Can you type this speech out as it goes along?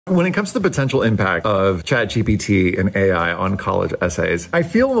When it comes to the potential impact of ChatGPT and AI on college essays, I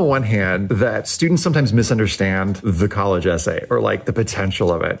feel on the one hand that students sometimes misunderstand the college essay or like the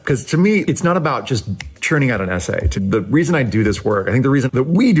potential of it. Because to me, it's not about just churning out an essay. The reason I do this work, I think the reason that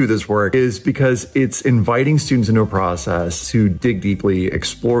we do this work is because it's inviting students into a process to dig deeply,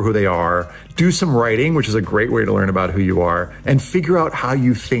 explore who they are, do some writing, which is a great way to learn about who you are, and figure out how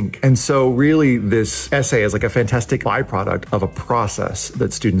you think. And so really this essay is like a fantastic byproduct of a process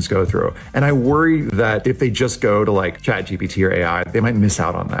that students go through. And I worry that if they just go to like ChatGPT or AI, they might miss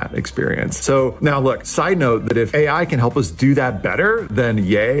out on that experience. So now look, side note that if AI can help us do that better, then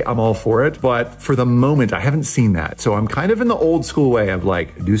yay, I'm all for it. But for the moment, I haven't seen that. So I'm kind of in the old school way of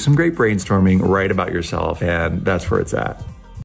like, do some great brainstorming, write about yourself, and that's where it's at.